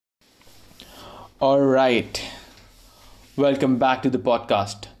All right. Welcome back to the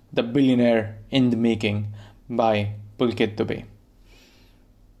podcast, The Billionaire in the Making by Pulkit Dubey.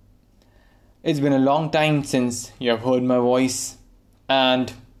 It's been a long time since you have heard my voice,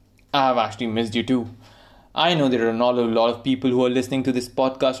 and I have actually missed you too. I know there are not a lot of people who are listening to this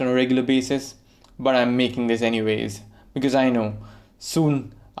podcast on a regular basis, but I'm making this anyways because I know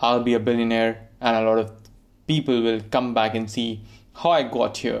soon I'll be a billionaire and a lot of people will come back and see how I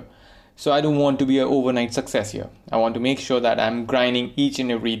got here. So I don't want to be an overnight success here. I want to make sure that I'm grinding each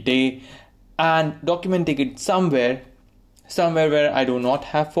and every day and documenting it somewhere where I do not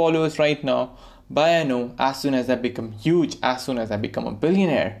have followers right now. But I know as soon as I become huge, as soon as I become a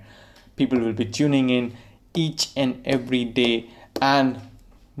billionaire, people will be tuning in each and every day and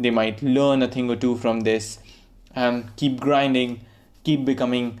they might learn a thing or two from this and keep grinding, keep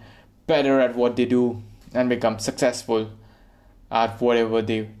becoming better at what they do and become successful at whatever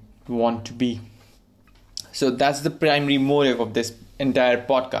they want to be. So that's the primary motive of this entire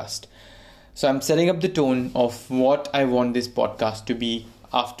podcast. So I'm setting up the tone of what I want this podcast to be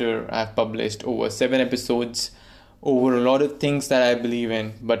after I've published over 7 episodes, over a lot of things that I believe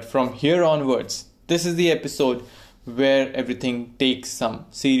in. But from here onwards, this is the episode where everything takes some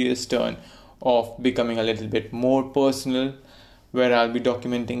serious turn of becoming a little bit more personal, where I'll be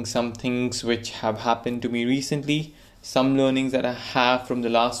documenting some things which have happened to me recently, some learnings that I have from the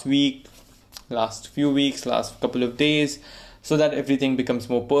last week, last few weeks, last couple of days, so that everything becomes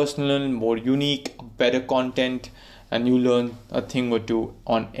more personal, more unique, better content, and you learn a thing or two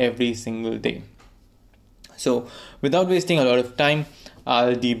on every single day. So without wasting a lot of time,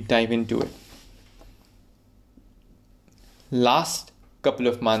 I'll deep dive into it. Last couple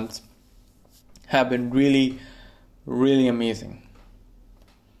of months have been really amazing.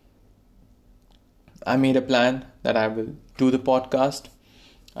 I made a plan that I will do the podcast.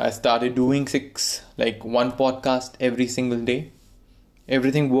 I started doing one podcast every single day.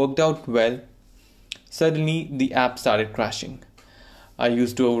 Everything worked out well. Suddenly the app started crashing. I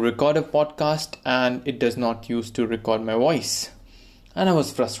used to record a podcast and it does not use to record my voice. And I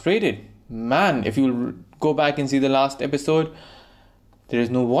was frustrated. Man, if you go back and see the last episode, there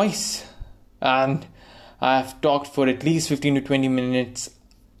is no voice. And I have talked for at least 15 to 20 minutes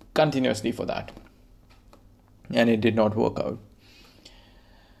continuously for that. And it did not work out.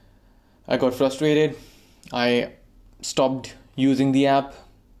 I got frustrated. I stopped using the app.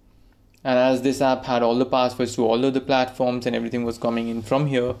 And as this app had all the passwords to all of the platforms and everything was coming in from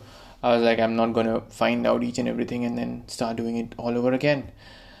here, I was like, I'm not going to find out each and everything and then start doing it all over again.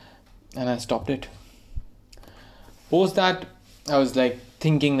 And I stopped it. Post that, I was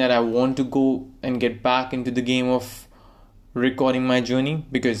thinking that I want to go and get back into the game of recording my journey,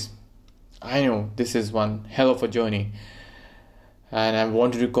 because I know this is one hell of a journey and I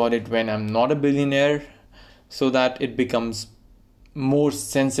want to record it when I'm not a billionaire so that it becomes more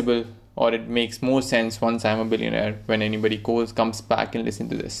sensible, or it makes more sense once I'm a billionaire when anybody comes back and listen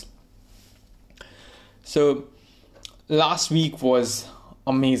to this. So last week was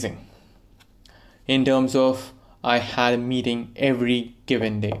amazing in terms of I had a meeting every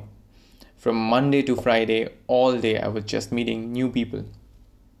given day. From Monday to Friday, all day I was just meeting new people,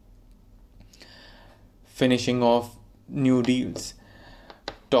 finishing off new deals,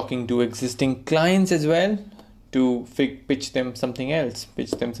 talking to existing clients as well to pitch them something else,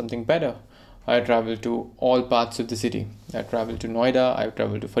 pitch them something better. I traveled to all parts of the city. I traveled to Noida, I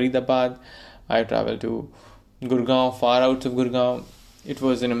traveled to Faridabad, I traveled to Gurgaon, far out of Gurgaon. It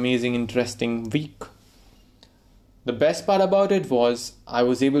was an amazing, interesting week. The best part about it was I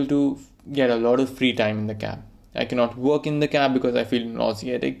was able to get a lot of free time in the cab. I cannot work in the cab because I feel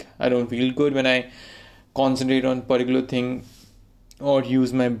nauseatic. I don't feel good when I concentrate on a particular thing or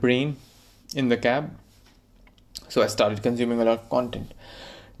use my brain in the cab. So I started consuming a lot of content.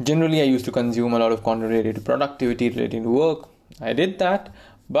 Generally, I used to consume a lot of content related to productivity, related to work. I did that,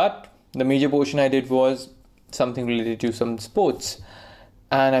 but the major portion I did was something related to some sports.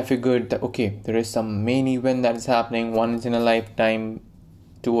 And I figured that, okay, there is some main event that is happening, once in a lifetime,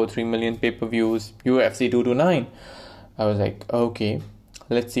 2 or 3 million pay-per-views, UFC 229. I was like, okay,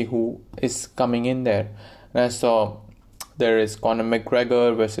 let's see who is coming in there. And I saw there is Conor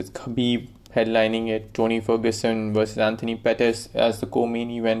McGregor versus Khabib headlining it, Tony Ferguson versus Anthony Pettis as the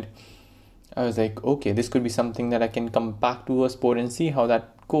co-main event. I was like, okay, this could be something that I can come back to a sport and see how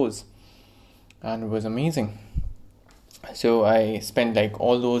that goes. And it was amazing. So I spent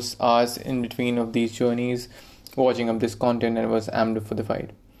all those hours in between of these journeys watching up this content and was amped up for the fight.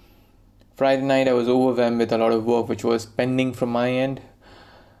 Friday night I was overwhelmed with a lot of work which was pending from my end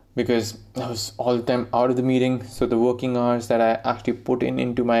because I was all the time out of the meeting. So the working hours that I actually put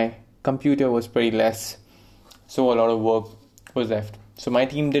into my computer was pretty less, so a lot of work was left. So my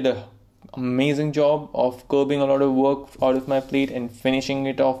team did a amazing job of curbing a lot of work out of my plate and finishing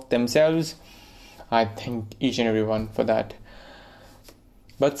it off themselves. I thank each and everyone for that.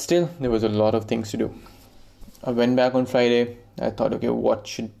 But still, there was a lot of things to do. I went back on Friday. I thought, okay, what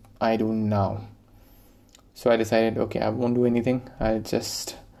should I do now? So I decided, okay, I won't do anything. I'll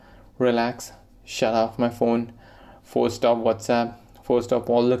just relax, shut off my phone, force stop WhatsApp, force stop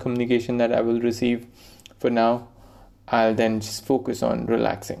all the communication that I will receive. For now, I'll then just focus on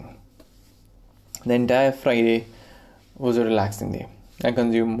relaxing. The entire Friday was a relaxing day. I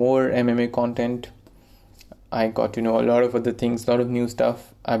consumed more MMA content. I got to know a lot of other things, a lot of new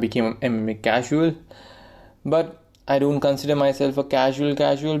stuff. I became an MMA casual. But I don't consider myself a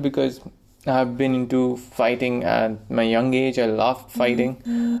casual because I've been into fighting at my young age. I loved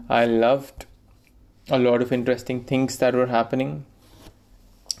fighting. I loved a lot of interesting things that were happening.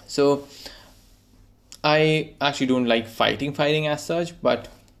 So I actually don't like fighting as such, but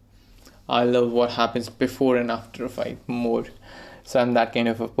I love what happens before and after a fight more. So I'm that kind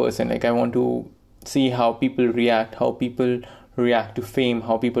of a person. Like, I want to see how people react to fame,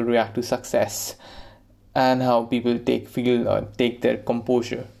 how people react to success, and how people take their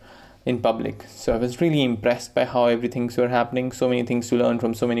composure in public. So I was really impressed by how everything were happening. So many things to learn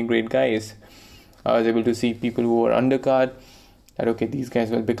from so many great guys. I was able to see people who were undercard, that okay, these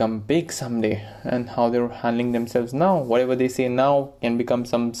guys will become big someday, and how they're handling themselves now. Whatever they say now can become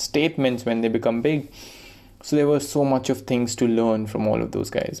some statements when they become big. So there was so much of things to learn from all of those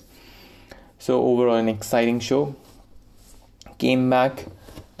guys. So overall, an exciting show. Came back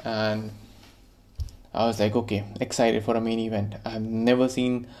and I was like, okay, excited for a main event. I've never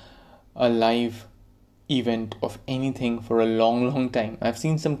seen a live event of anything for a long time. I've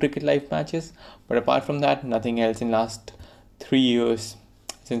seen some cricket live matches, but apart from that, nothing else in last 3 years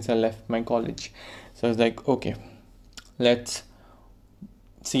since I left my college. So I was like, okay, let's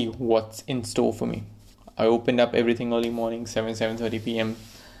see what's in store for me. I opened up everything early morning, 7:30 p.m.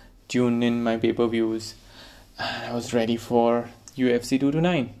 tuned in my pay-per-views, and I was ready for UFC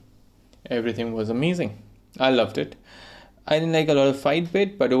 229. Everything was amazing. I loved it. I didn't like a lot of fight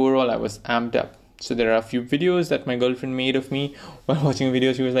bit, but overall I was amped up. So there are a few videos that my girlfriend made of me while watching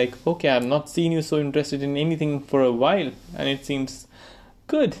videos. She was like, okay, I've not seen you so interested in anything for a while, and it seems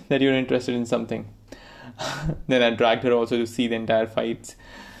good that you're interested in something. Then I dragged her also to see the entire fights.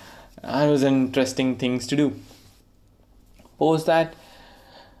 It was interesting things to do. Post that,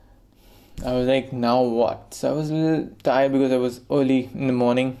 I was like, now what? So I was a little tired because I was early in the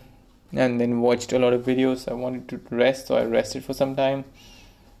morning and then watched a lot of videos. I wanted to rest, so I rested for some time.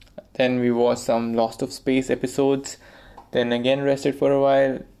 Then we watched some Lost of Space episodes. Then again rested for a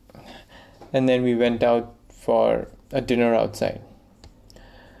while. And then we went out for a dinner outside.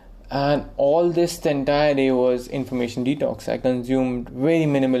 And all this, the entire day, was information detox. I consumed very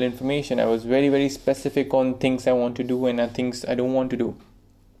minimal information. I was very specific on things I want to do and things I don't want to do.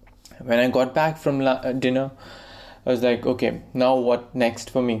 When I got back from dinner, I was like, okay, now what next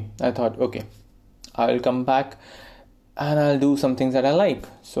for me? I thought, okay, I'll come back and I'll do some things that I like.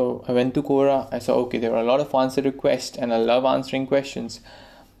 So I went to Quora. I saw, okay, there are a lot of answer requests and I love answering questions.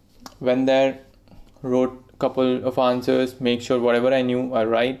 Went there, wrote a couple of answers, make sure whatever I knew I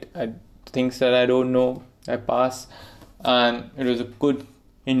write. Things that I don't know, I pass. And it was a good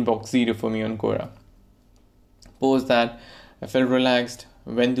inbox zero for me on Quora. Post that, I felt relaxed,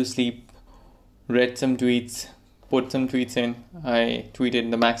 went to sleep, read some tweets, put some tweets in. I tweeted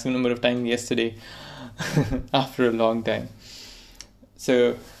the maximum number of times yesterday after a long time.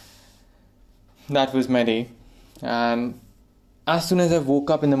 So that was my day. And as soon as I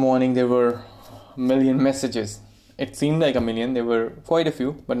woke up in the morning, there were a million messages. It seemed like a million. There were quite a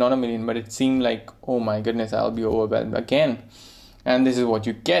few, but not a million. But it seemed like, oh my goodness, I'll be overwhelmed again. And this is what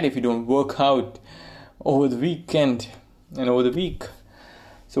you get if you don't work out over the weekend and over the week.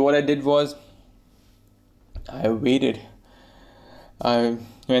 So what I did was, I waited. I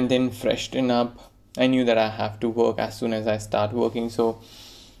went in, freshened up. I knew that I have to work as soon as I start working. So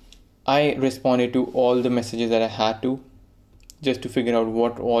I responded to all the messages that I had to, just to figure out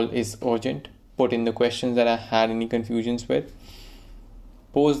what all is urgent. Put in the questions that I had any confusions with.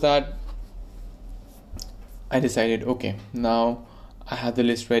 Post that, I decided, okay, now I had the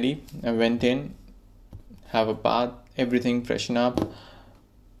list ready. I went in, have a bath, everything, freshen up,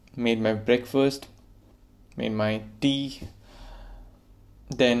 made my breakfast, made my tea,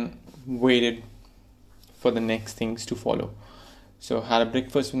 then waited for the next things to follow. So had a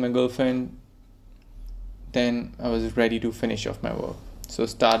breakfast with my girlfriend, then I was ready to finish off my work. So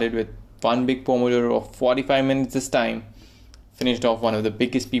started with one big Pomodoro of 45 minutes this time, finished off one of the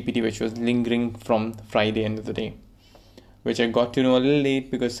biggest PPT which was lingering from Friday end of the day, which I got to know a little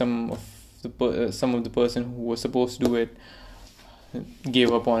late because some of the person who was supposed to do it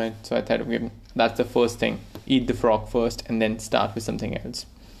gave up on it. So I thought, okay, that's the first thing. Eat the frog first and then start with something else.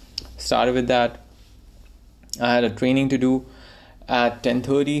 Started with that. I had a training to do at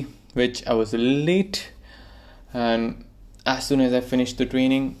 10:30, which I was a little late. And as soon as I finished the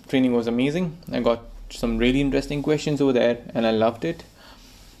training was amazing. I got some really interesting questions over there and I loved it.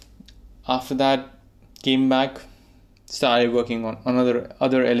 After that, came back, started working on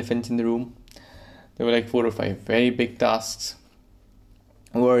other elephants in the room. There were like 4 or 5 very big tasks.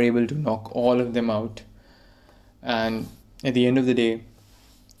 We were able to knock all of them out. And at the end of the day,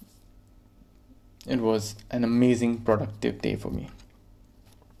 it was an amazing productive day for me.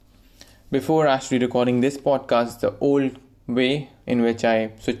 Before actually recording this podcast, the old way in which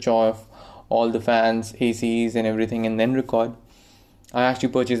I switch off all the fans, ACs and everything and then record, I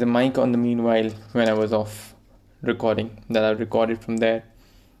actually purchased a mic on the meanwhile when I was off recording, that I recorded from there.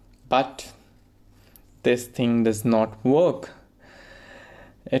 But this thing does not work.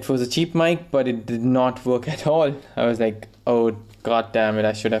 It was a cheap mic, but it did not work at all. I was like, oh god damn it,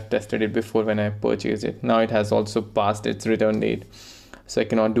 I should have tested it before when I purchased it. Now it has also passed its return date, so I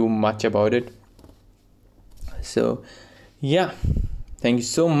cannot do much about it. So yeah, thank you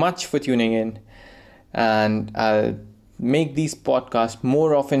so much for tuning in, and I'll make these podcasts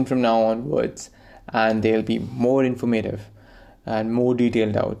more often from now onwards, and they'll be more informative and more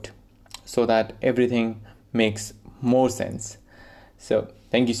detailed out so that everything makes more sense. So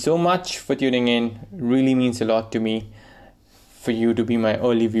thank you so much for tuning in. It really means a lot to me for you to be my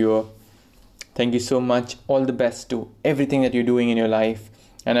early viewer. Thank you so much. All the best to everything that you're doing in your life.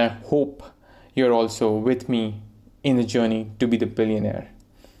 And I hope you're also with me in the journey to be the billionaire.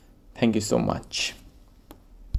 Thank you so much.